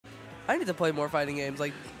I need to play more fighting games,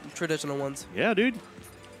 like traditional ones. Yeah, dude.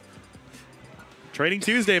 Trading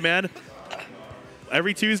Tuesday, man.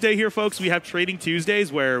 Every Tuesday here, folks, we have Trading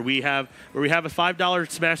Tuesdays where we have a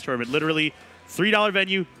 $5 Smash tournament, literally $3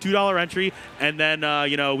 venue, $2 entry, and then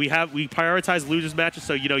you know we prioritize losers matches,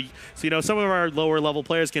 so you know some of our lower level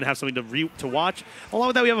players can have something to watch. Along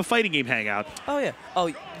with that, we have a fighting game hangout. Oh yeah.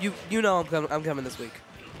 Oh, you know I'm coming this week.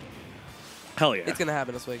 Hell yeah. It's gonna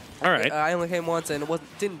happen this week. All right. I only came once and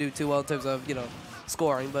didn't do too well in terms of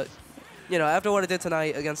scoring, but after what I did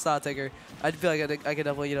tonight against Thought Taker, I feel like I could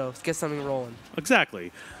definitely get something rolling.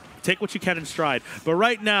 Exactly. Take what you can in stride. But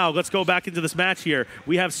right now, let's go back into this match here.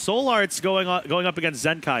 We have SoulArts going up against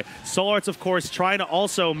Zenkai. SoulArts, of course, trying to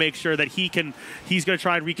also make sure that he's going to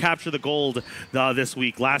try and recapture the gold this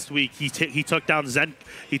week. Last week, he took down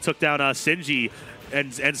Sinji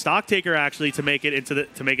and Stocktaker actually to make it into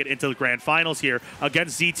the grand finals here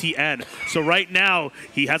against ZTN. So right now,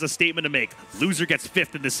 he has a statement to make. Loser gets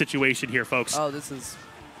 5th in this situation here, folks. Oh, this is.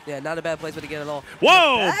 Yeah, not a bad placement to get at all.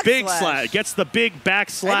 Whoa, big slash. Gets the big back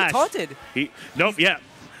slash. And taunted. Nope, yeah.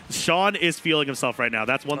 Sean is feeling himself right now.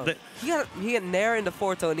 That's one thing. He got Nair into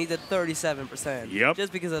Forto and he did 37%. Yep.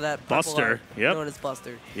 Just because of that Buster. Yep. Known as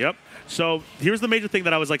Buster. Yep. So here's the major thing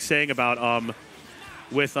that I was saying about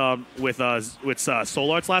with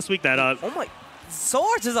SoulArts last week. That oh my,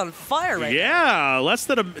 SoulArts is on fire right now. Yeah, less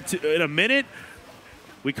than in a minute.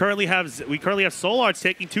 We currently have SoulArts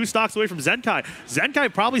taking 2 stocks away from Zenkai.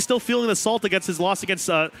 Zenkai probably still feeling the salt against his loss against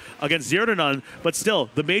Zero to None, but still,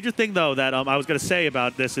 the major thing though that I was going to say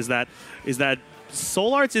about this is that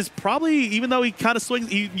SoulArts is probably, even though he kind of swings,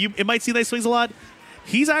 it might seem that he swings a lot,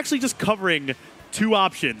 he's actually just covering 2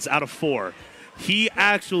 options out of 4. He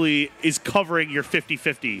actually is covering your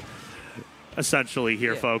 50-50. Essentially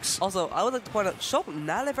here, folks. Also, I would like to point out, Shulk,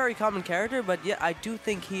 not a very common character, but yet I do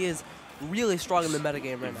think he is really strong in the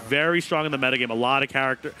metagame right now. Very strong in the metagame. A lot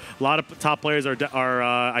of top players are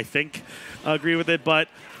I think, agree with it. But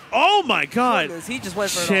oh my God, he just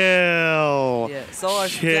went for chill. Yeah,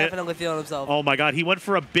 SoulArts definitely feeling himself. Oh my God, he went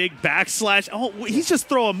for a big backslash. Oh, he's just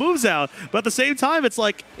throwing moves out. But at the same time, it's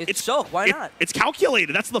like it's Shulk. Why not? It's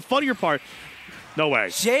calculated. That's the funnier part. No way.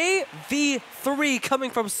 JV3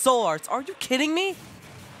 coming from SoulArts. Are you kidding me?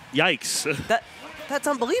 Yikes. That's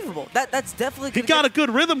unbelievable. That's definitely. He got a good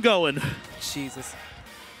rhythm going. Jesus.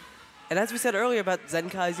 And as we said earlier about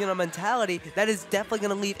Zenkai's mentality, that is definitely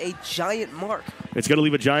going to leave a giant mark. It's going to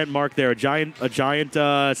leave a giant mark there, a giant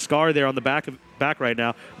scar there on the back right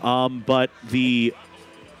now. But the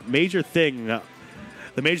major thing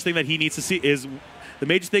that he needs to see is. The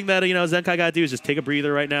major thing that Zenkai got to do is just take a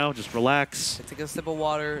breather right now, just relax. Take a sip of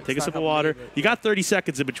water. Take a sip of water. You got 30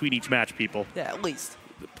 seconds in between each match, people. Yeah, at least.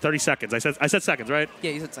 30 seconds. I said seconds, right? Yeah,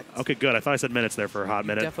 you said seconds. Okay, good. I thought I said minutes there for a hot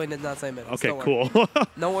minute. Definitely did not say minutes. Okay, cool.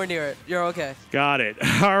 Nowhere near it. You're okay. Got it.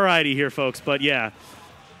 All righty here, folks. But yeah.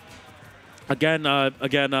 Again,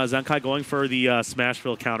 Zenkai going for the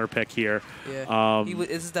Smashville counter pick here. Yeah,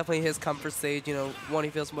 this is definitely his comfort stage. One he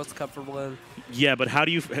feels most comfortable in. Yeah, but how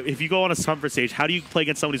do you, if you go on a comfort stage, how do you play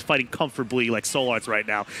against somebody who's fighting comfortably like SoulArts right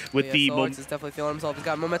now? With SoulArts is definitely feeling himself. He's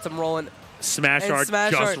got momentum rolling. Smash Art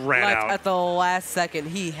just ran out at the last second.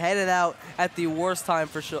 He headed out at the worst time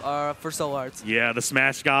for SoulArts. Yeah, the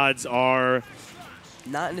Smash Gods are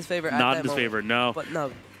not in his favor. Not in his favor. No. But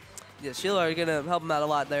no. Yeah, Sheila are going to help him out a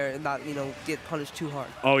lot there and not, get punished too hard.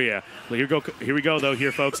 Oh, yeah. Well, here we go, though,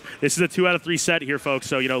 here, folks. This is a 2 out of 3 set here, folks.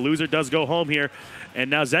 So, loser does go home here. And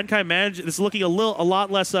now Zenkai managed. This is looking a lot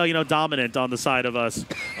less, dominant on the side of us,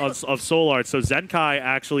 of SoulArts. So Zenkai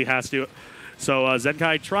actually has to. So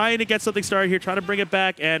Zenkai trying to get something started here, trying to bring it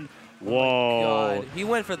back. And, whoa. God. He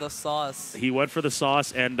went for the sauce. He went for the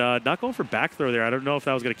sauce and not going for back throw there. I don't know if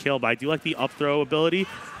that was going to kill, but I do like the up throw ability.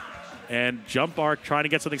 And Jump Arc trying to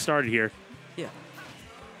get something started here. Yeah.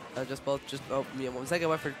 One second,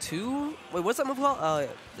 went for 2. Wait, what's that move called? Oh, yeah.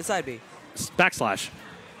 The side B. Backslash.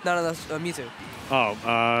 No, that's Mewtwo.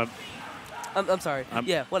 Oh, I'm sorry.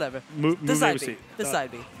 Yeah, whatever. The side B. The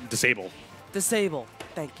side B. Disable. Disable.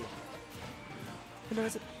 Thank you.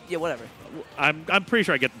 Is it? Yeah, whatever. I'm pretty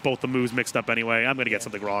sure I get both the moves mixed up anyway. I'm going to get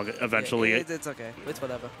something wrong eventually. Yeah, it's okay. It's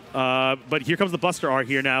whatever. But here comes the Buster R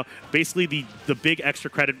here now. Basically the big extra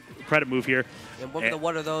credit move here. And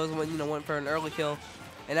what are those when went for an early kill?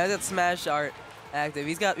 And now that Smash Art active.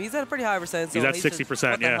 He's at a pretty high percent. So he's at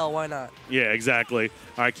 60%. What the hell? Why not? Yeah, exactly.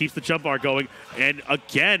 All right, keeps the jump bar going. And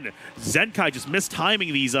again, Zenkai just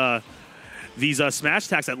mistiming these smash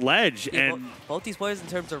attacks at ledge. Yeah, and both these players, in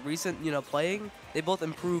terms of recent playing, they both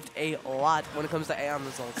improved a lot when it comes to AON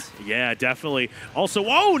results. Yeah, definitely. Also,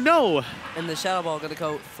 oh no! And the Shadow Ball going to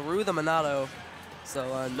go through the Monado,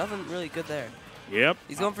 so nothing really good there. Yep.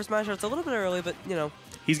 He's going for smash. It's a little bit early, but you know.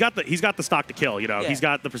 He's got the stock to kill. You know, he's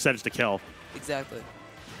got the percentage to kill. Exactly.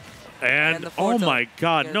 And oh my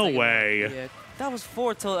God, no way. Yeah, that was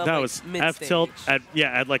 4 tilt. That was F tilt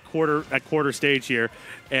at like quarter stage here,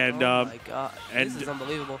 and oh my God, this is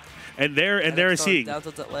unbelievable. And there seeing down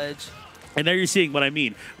tilt at ledge. And there you're seeing what I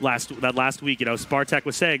mean. Last week, you know, bartender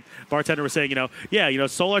was saying, you know, yeah, you know,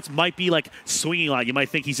 SoulArts might be like swinging a lot. You might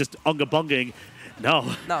think he's just unga bunging. No.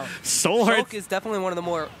 SoulArts Shulk is definitely one of the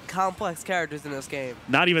more complex characters in this game.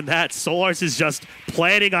 Not even that. SoulArts is just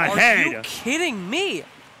planning ahead. Are you kidding me?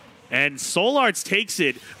 And SoulArts takes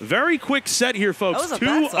it. Very quick set here, folks. That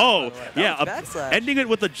was a 2-0. Yeah, ending it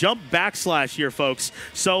with a jump backslash here, folks.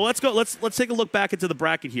 So let's go. Let's take a look back into the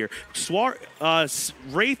bracket here.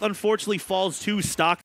 Wraith unfortunately falls to stock